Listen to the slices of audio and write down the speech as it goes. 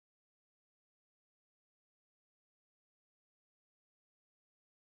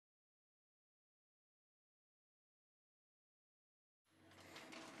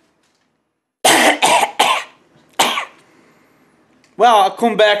Well, I'll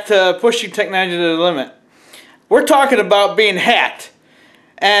come back to pushing technology to the limit. We're talking about being hacked.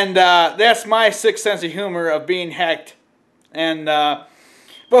 And that's my sixth sense of humor of being hacked. And but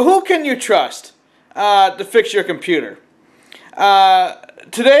who can you trust to fix your computer?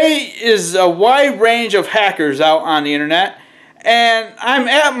 Today is a wide range of hackers out on the internet. And I'm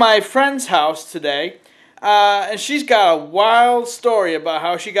at my friend's house today. And she's got a wild story about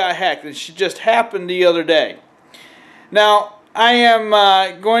how she got hacked. And she just happened the other day. Now, I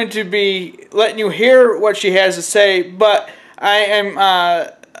am going to be letting you hear what she has to say, but I am,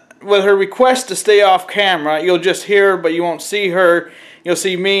 with her request to stay off camera, you'll just hear her, but you won't see her. You'll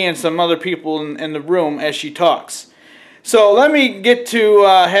see me and some other people in the room as she talks. So let me get to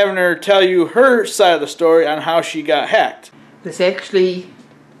having her tell you her side of the story on how she got hacked. This actually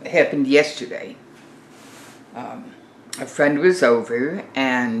happened yesterday. A friend was over,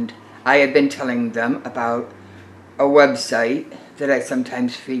 and I had been telling them about a website that I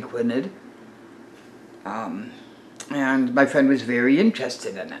sometimes frequented, and my friend was very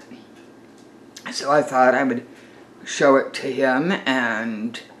interested in it. So I thought I would show it to him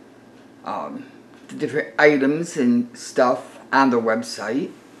and the different items and stuff on the website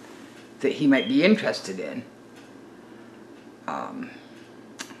that he might be interested in.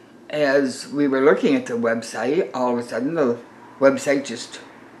 As we were looking at the website, all of a sudden the website just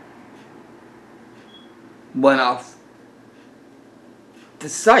went off the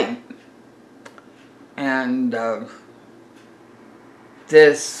site, and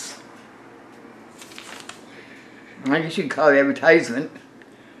this, I guess you'd call it advertisement,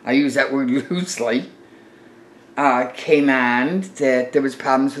 I use that word loosely, came on that there was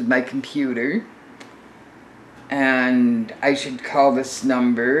problems with my computer and I should call this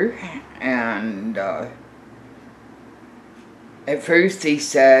number. And at first he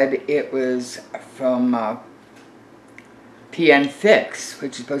said it was from PN Fix,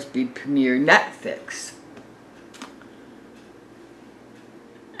 which is supposed to be Premier Netfix.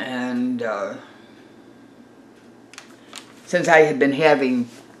 And since I had been having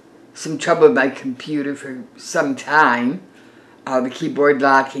some trouble with my computer for some time, the keyboard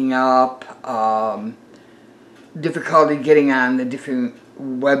locking up, difficulty getting on the different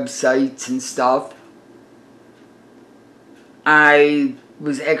websites and stuff, I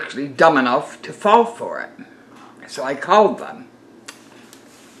was actually dumb enough to fall for it. So I called them.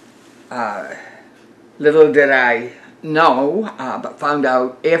 Little did I know, but found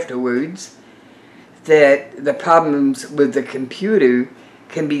out afterwards, that the problems with the computer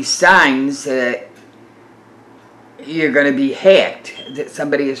can be signs that you're going to be hacked, that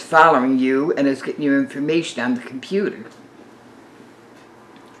somebody is following you and is getting your information on the computer.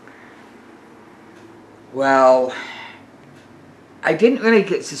 Well, I didn't really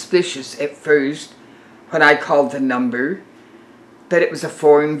get suspicious at first when I called the number, but it was a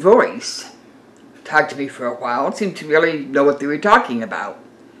foreign voice. Talked to me for a while, seemed to really know what they were talking about.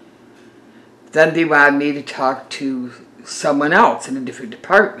 Then they wanted me to talk to someone else in a different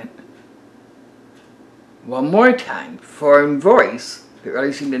department. One more time, foreign voice, they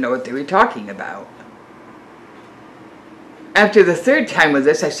really seemed to know what they were talking about. After the third time with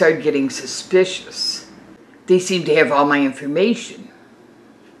this, I started getting suspicious. They seemed to have all my information.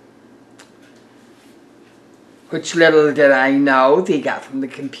 Which little did I know they got from the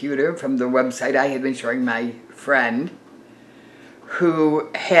computer, from the website I had been showing my friend, who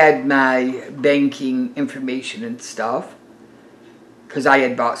had my banking information and stuff, because I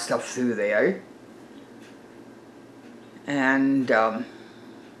had bought stuff through there. And the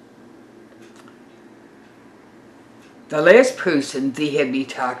last person they had me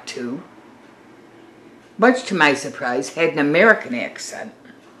talk to, much to my surprise, had an American accent.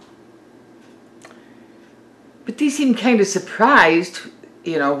 But they seemed kind of surprised,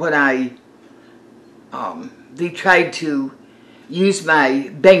 you know, when they tried to use my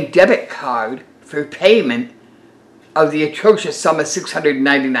bank debit card for payment of the atrocious sum of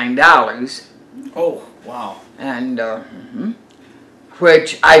 $699. Oh, wow. And,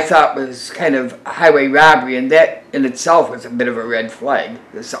 which I thought was kind of highway robbery, and that in itself was a bit of a red flag,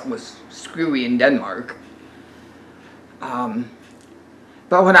 because something was screwy in Denmark.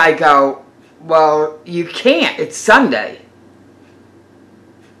 But when I go, well, you can't, it's Sunday.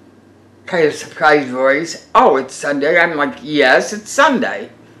 Kind of surprised voice, oh, it's Sunday? I'm like, yes, it's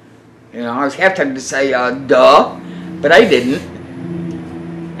Sunday. You know, I was half tempted to say, duh, but I didn't.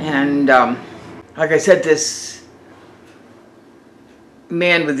 And, like I said, this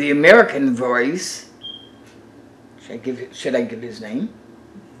man with the American voice, should I give his name?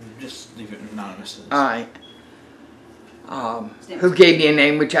 Just leave it anonymous. Alright. Who gave me a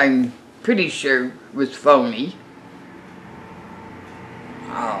name which I'm pretty sure was phony.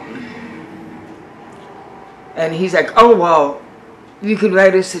 And he's like, oh, well, you can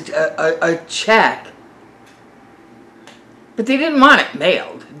write us a check. But they didn't want it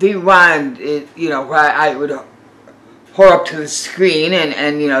mailed. They wanted it, you know, where I would hold up to the screen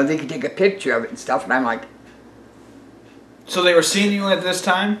and, you know, they could take a picture of it and stuff. And I'm like... So they were seeing you at this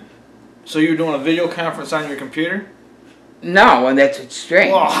time? So you were doing a video conference on your computer? No, and that's what's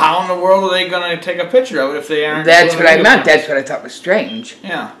strange. Well, how in the world are they going to take a picture of it if they aren't... That's what I meant. That's what I thought was strange.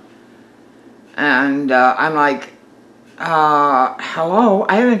 Yeah. And I'm like, hello?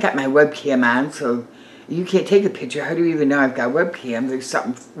 I haven't got my webcam on, so you can't take a picture. How do you even know I've got a webcam? There's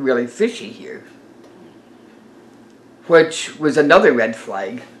something really fishy here. Which was another red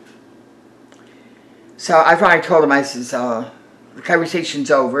flag. So I finally told him, I says, the conversation's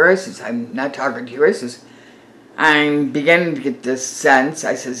over. I says, I'm not talking to you. I says, I'm beginning to get this sense,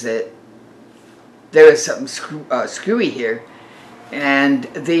 I says, that there is something screwy here. And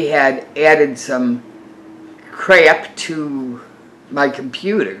they had added some crap to my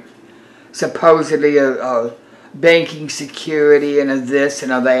computer. Supposedly a banking security and a this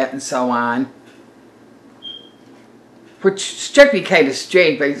and a that and so on. Which struck me kind of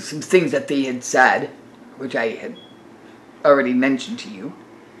strange by some things that they had said, which I had already mentioned to you.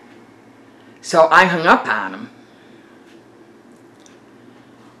 So I hung up on them.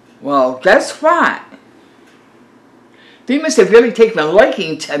 Well, guess what? They must have really taken a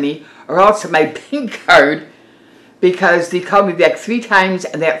liking to me, or else to my bank card, because they called me back 3 times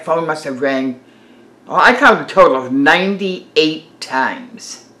and that phone must have rang, well, I counted a total of 98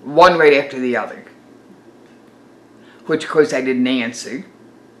 times. One right after the other. Which, of course, I didn't answer.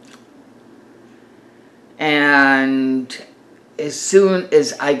 And as soon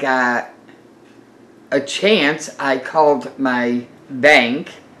as I got a chance, I called my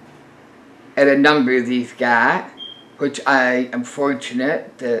bank at a number they've got, which I am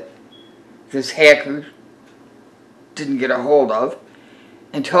fortunate that this hacker didn't get a hold of,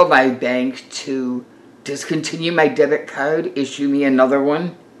 and told my bank to discontinue my debit card, issue me another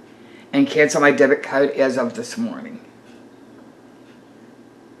one, and cancel my debit card as of this morning.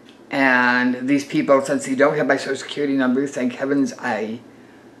 And these people, since they don't have my social security number, thank heavens I,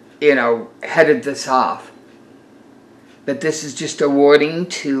 you know, headed this off. But this is just a warning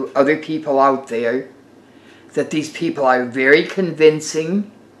to other people out there that these people are very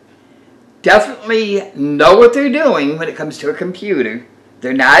convincing, definitely know what they're doing when it comes to a computer.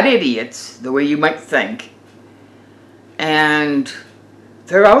 They're not idiots, the way you might think. And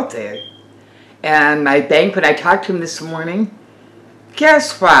they're out there. And my bank, when I talked to him this morning,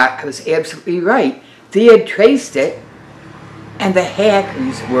 guess what? I was absolutely right. They had traced it, and the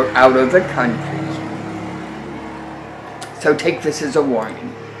hackers were out of the country. So take this as a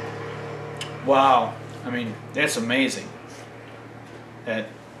warning. Wow. I mean, that's amazing.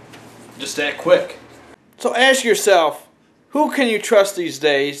 Just that quick. So ask yourself, who can you trust these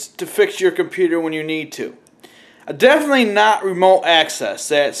days to fix your computer when you need to? Definitely not remote access.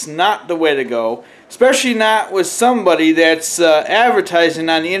 That's not the way to go. Especially not with somebody that's advertising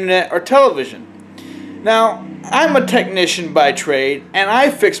on the internet or television. Now, I'm a technician by trade, and I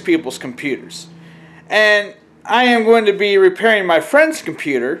fix people's computers. And I am going to be repairing my friend's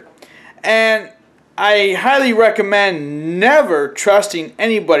computer, and I highly recommend never trusting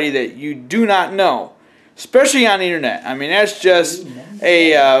anybody that you do not know, especially on the internet. I mean, that's just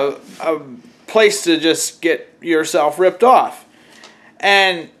a place to just get yourself ripped off.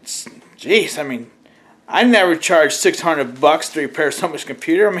 And, jeez, I mean, I never charged $600 to repair someone's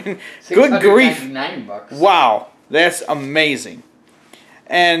computer. I mean, good grief. $699. Wow, that's amazing.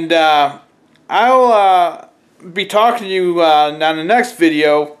 And I'll be talking to you on the next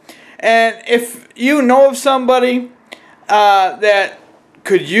video. And if you know of somebody that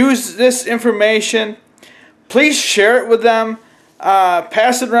could use this information, please share it with them.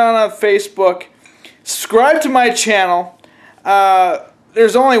 Pass it around on Facebook. Subscribe to my channel.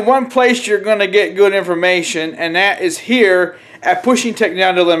 There's only one place you're going to get good information, and that is here at Pushing Tech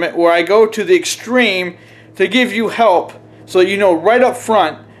Down to the Limit, where I go to the extreme to give you help so you know right up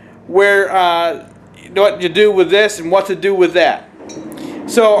front where what to do with this and what to do with that.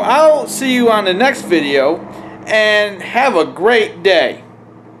 So I'll see you on the next video, and have a great day.